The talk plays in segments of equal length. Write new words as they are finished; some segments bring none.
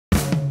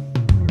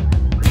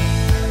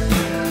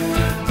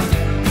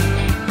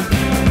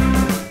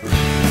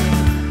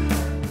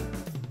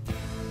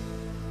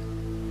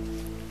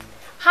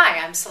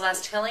I'm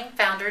Celeste Hilling,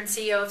 founder and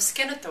CEO of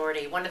Skin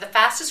Authority, one of the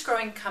fastest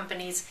growing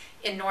companies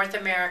in North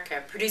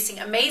America, producing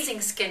amazing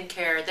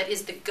skincare that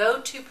is the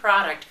go-to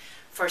product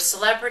for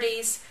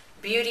celebrities,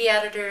 beauty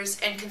editors,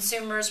 and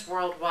consumers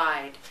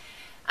worldwide.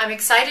 I'm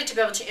excited to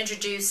be able to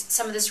introduce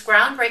some of this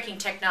groundbreaking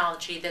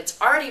technology that's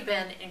already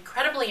been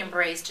incredibly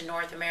embraced in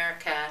North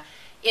America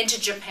into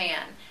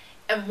Japan.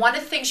 And one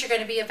of the things you're going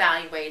to be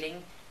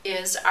evaluating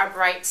is our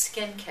Bright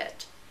Skin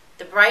Kit.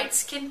 The Bright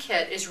Skin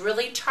Kit is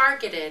really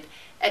targeted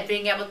at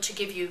being able to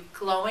give you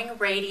glowing,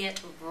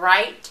 radiant,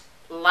 bright,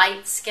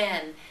 light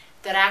skin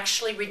that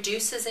actually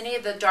reduces any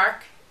of the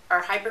dark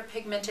or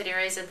hyperpigmented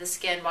areas of the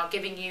skin while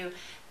giving you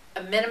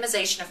a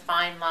minimization of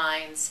fine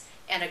lines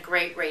and a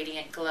great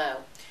radiant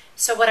glow.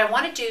 So what I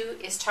want to do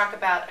is talk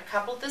about a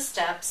couple of the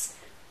steps,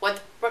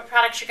 what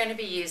products you're going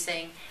to be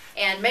using,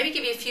 and maybe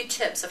give you a few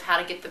tips of how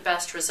to get the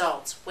best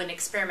results when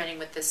experimenting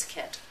with this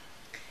kit.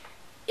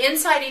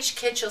 Inside each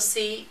kit you'll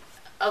see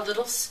a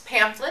little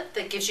pamphlet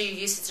that gives you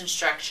usage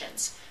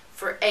instructions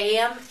for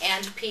AM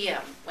and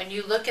PM. When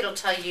you look, it'll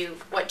tell you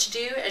what to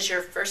do as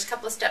your first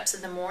couple of steps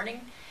in the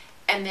morning,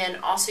 and then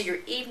also your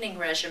evening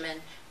regimen,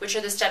 which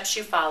are the steps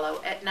you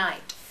follow at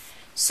night.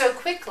 So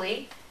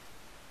quickly,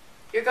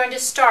 you're going to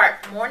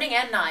start morning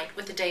and night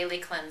with the daily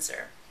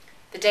cleanser.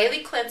 The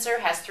daily cleanser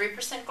has 3%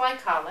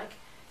 glycolic.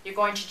 You're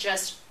going to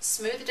just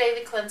smooth the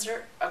daily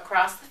cleanser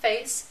across the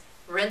face,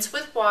 rinse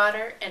with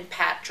water, and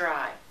pat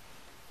dry.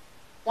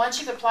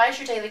 Once you've applied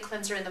your daily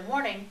cleanser in the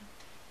morning,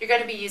 you're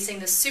going to be using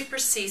the Super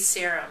C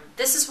Serum.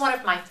 This is one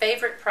of my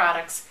favorite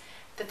products.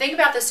 The thing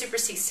about the Super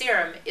C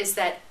Serum is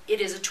that it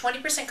is a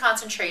 20%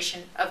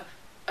 concentration of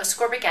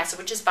ascorbic acid,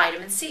 which is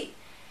vitamin C.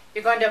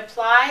 You're going to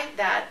apply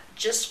that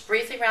just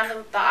briefly around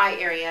the eye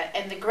area,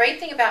 and the great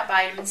thing about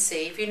vitamin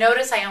C, if you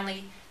notice I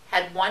only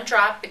had one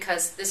drop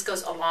because this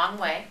goes a long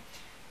way,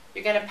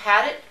 you're going to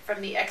pat it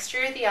from the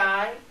exterior of the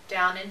eye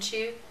down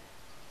into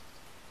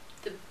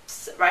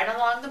right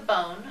along the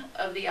bone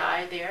of the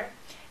eye there.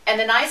 And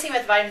the nice thing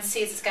with vitamin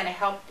C is it's going to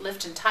help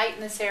lift and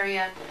tighten this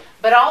area,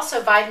 but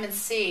also vitamin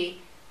C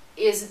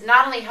is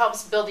not only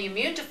helps build the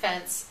immune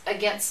defense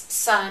against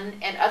sun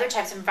and other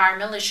types of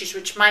environmental issues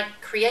which might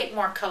create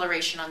more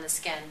coloration on the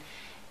skin,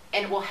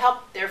 and will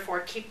help therefore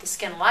keep the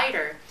skin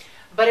lighter,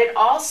 but it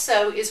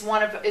also is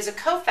a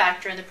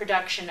cofactor in the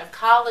production of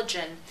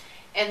collagen.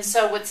 And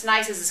so what's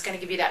nice is it's going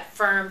to give you that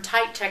firm,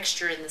 tight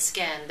texture in the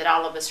skin that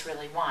all of us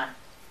really want.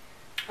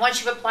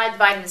 Once you've applied the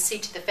vitamin C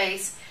to the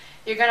face,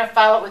 you're going to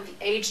follow it with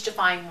the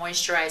age-defying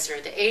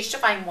moisturizer. The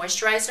age-defying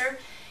moisturizer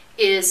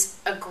is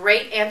a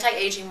great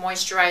anti-aging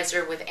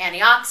moisturizer with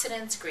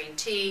antioxidants, green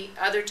tea,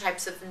 other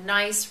types of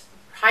nice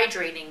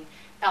hydrating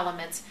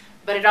elements,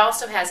 but it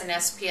also has an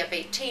SPF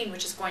 18,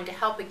 which is going to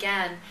help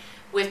again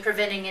with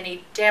preventing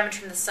any damage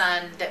from the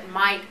sun that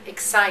might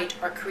excite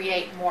or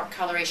create more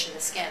coloration in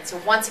the skin. So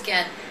once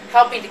again,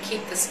 helping to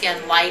keep the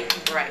skin light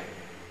and bright.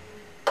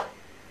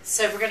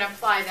 So we're going to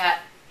apply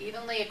that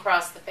evenly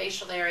across the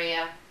facial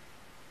area,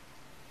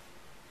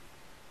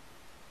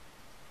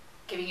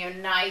 giving you a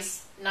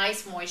nice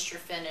moisture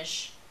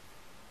finish,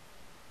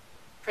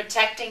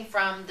 protecting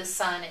from the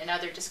sun and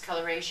other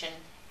discoloration,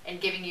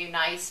 and giving you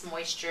nice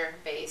moisture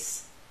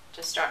base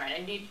to start on.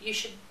 And you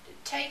should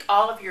take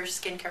all of your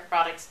skincare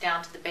products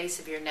down to the base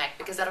of your neck,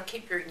 because that'll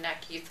keep your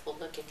neck youthful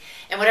looking.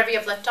 And whatever you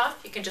have left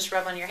off, you can just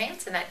rub on your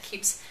hands, and that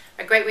keeps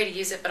a great way to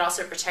use it, but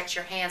also protects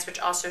your hands, which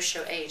also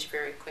show age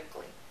very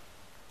quickly.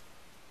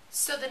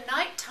 So the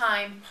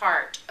nighttime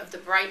part of the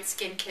Bright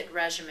Skin Kit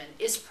regimen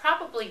is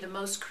probably the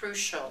most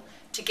crucial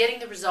to getting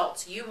the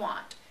results you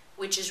want,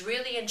 which is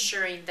really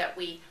ensuring that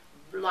we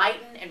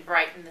lighten and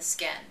brighten the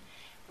skin.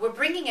 We're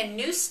bringing a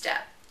new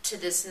step to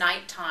this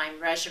nighttime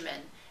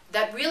regimen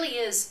that really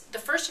is the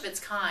first of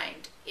its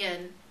kind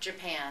in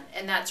Japan,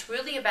 and that's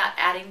really about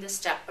adding the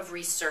step of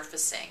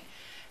resurfacing.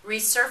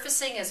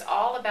 Resurfacing is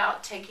all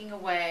about taking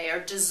away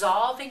or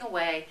dissolving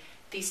away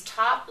these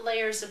top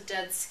layers of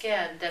dead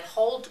skin that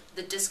hold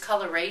the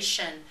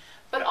discoloration,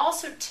 but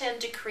also tend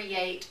to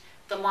create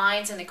the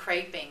lines and the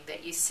creping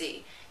that you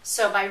see.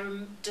 So by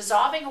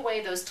dissolving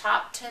away those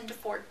top 10 to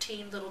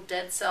 14 little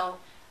dead cell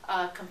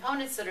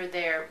components that are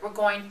there, we're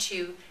going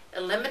to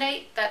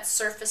eliminate that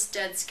surface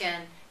dead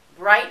skin,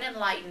 brighten and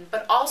lighten,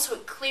 but also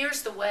it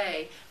clears the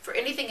way for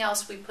anything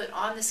else we put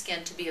on the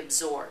skin to be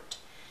absorbed.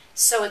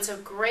 So it's a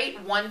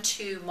great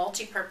 1-2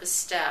 multi-purpose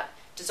step,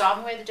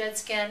 dissolving away the dead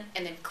skin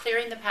and then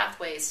clearing the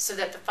pathways so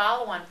that the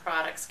follow-on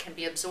products can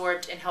be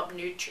absorbed and help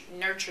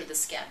nurture the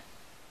skin.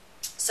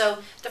 So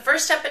the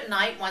first step at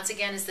night, once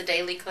again, is the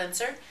daily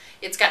cleanser.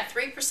 It's got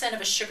 3%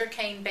 of a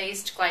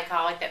sugarcane-based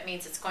glycolic. That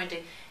means it's going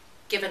to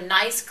give a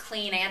nice,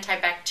 clean,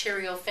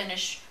 antibacterial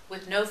finish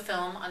with no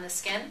film on the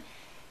skin.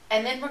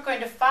 And then we're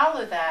going to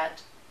follow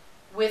that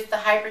with the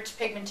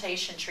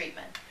hyperpigmentation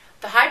treatment.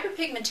 The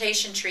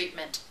hyperpigmentation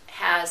treatment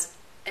has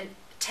a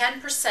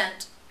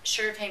 10%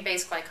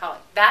 sugarcane-based glycolic.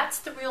 That's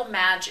the real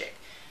magic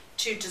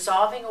to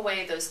dissolving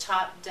away those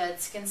top dead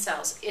skin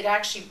cells. It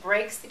actually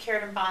breaks the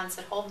keratin bonds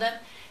that hold them,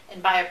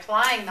 and by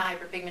applying the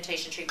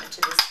hyperpigmentation treatment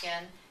to the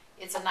skin,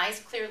 it's a nice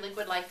clear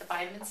liquid like the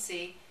vitamin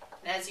C.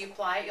 And as you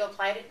apply it, you'll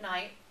apply it at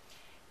night.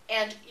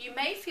 And you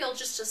may feel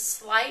just a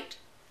slight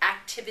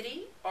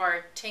activity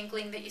or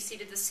tingling that you see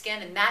to the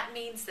skin, and that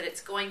means that it's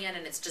going in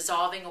and it's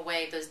dissolving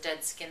away those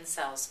dead skin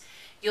cells.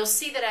 You'll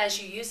see that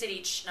as you use it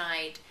each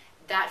night,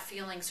 that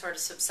feeling sort of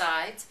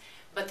subsides.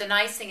 But the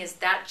nice thing is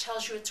that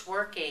tells you it's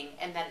working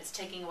and that it's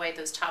taking away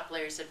those top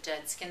layers of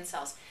dead skin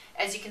cells.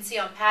 As you can see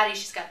on Patty,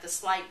 she's got the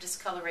slight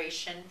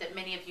discoloration that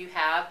many of you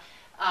have,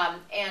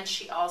 and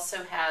she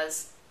also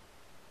has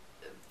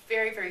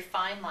very, very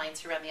fine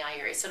lines around the eye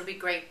area. So it'll be a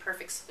great,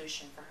 perfect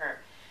solution for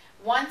her.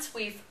 Once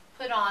we've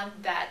put on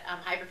that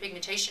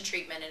hyperpigmentation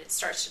treatment and it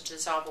starts to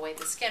dissolve away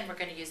the skin, we're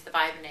going to use the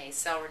vitamin A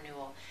cell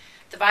renewal.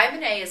 The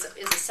vitamin A is a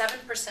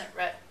 7%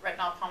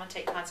 retinol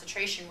palmitate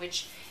concentration,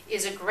 which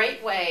is a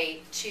great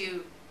way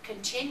to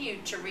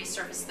continue to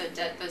resurface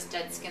those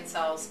dead skin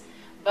cells,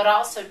 but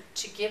also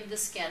to give the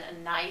skin a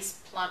nice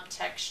plump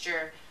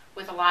texture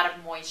with a lot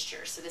of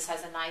moisture. So this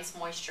has a nice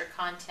moisture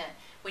content.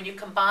 When you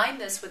combine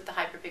this with the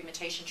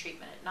hyperpigmentation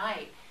treatment at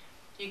night,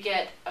 you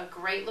get a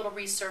great little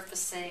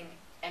resurfacing,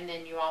 and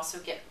then you also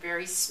get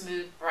very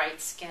smooth, bright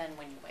skin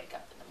when you wake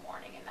up in the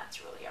morning, and that's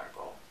really our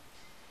goal.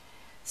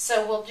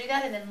 So we'll do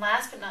that, and then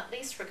last but not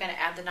least, we're going to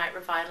add the Night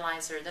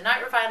Revitalizer. The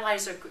Night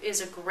Revitalizer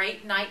is a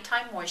great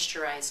nighttime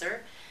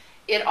moisturizer.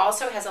 It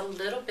also has a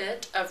little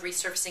bit of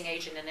resurfacing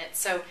agent in it.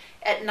 So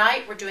at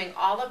night, we're doing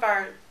all of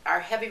our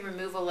heavy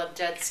removal of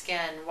dead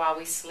skin while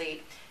we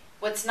sleep.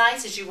 What's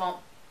nice is you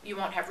won't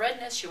have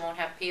redness, you won't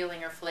have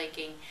peeling or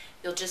flaking.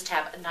 You'll just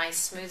have a nice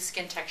smooth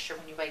skin texture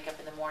when you wake up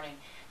in the morning.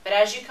 But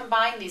as you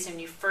combine these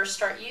and you first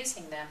start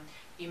using them,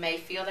 you may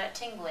feel that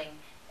tingling,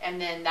 and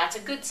then that's a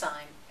good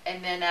sign.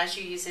 And then as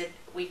you use it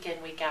week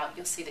in, week out,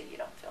 you'll see that you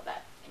don't feel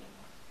that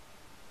anymore.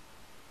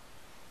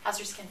 How's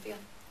your skin feel?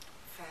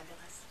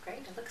 Fabulous.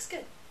 Great, it looks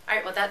good. All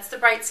right, well, that's the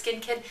Bright Skin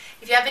Kit.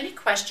 If you have any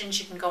questions,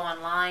 you can go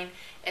online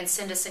and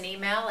send us an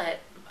email at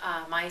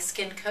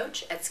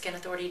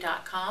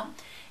myskincoach@skinauthority.com,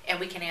 and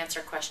we can answer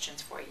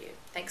questions for you.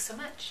 Thanks so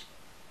much.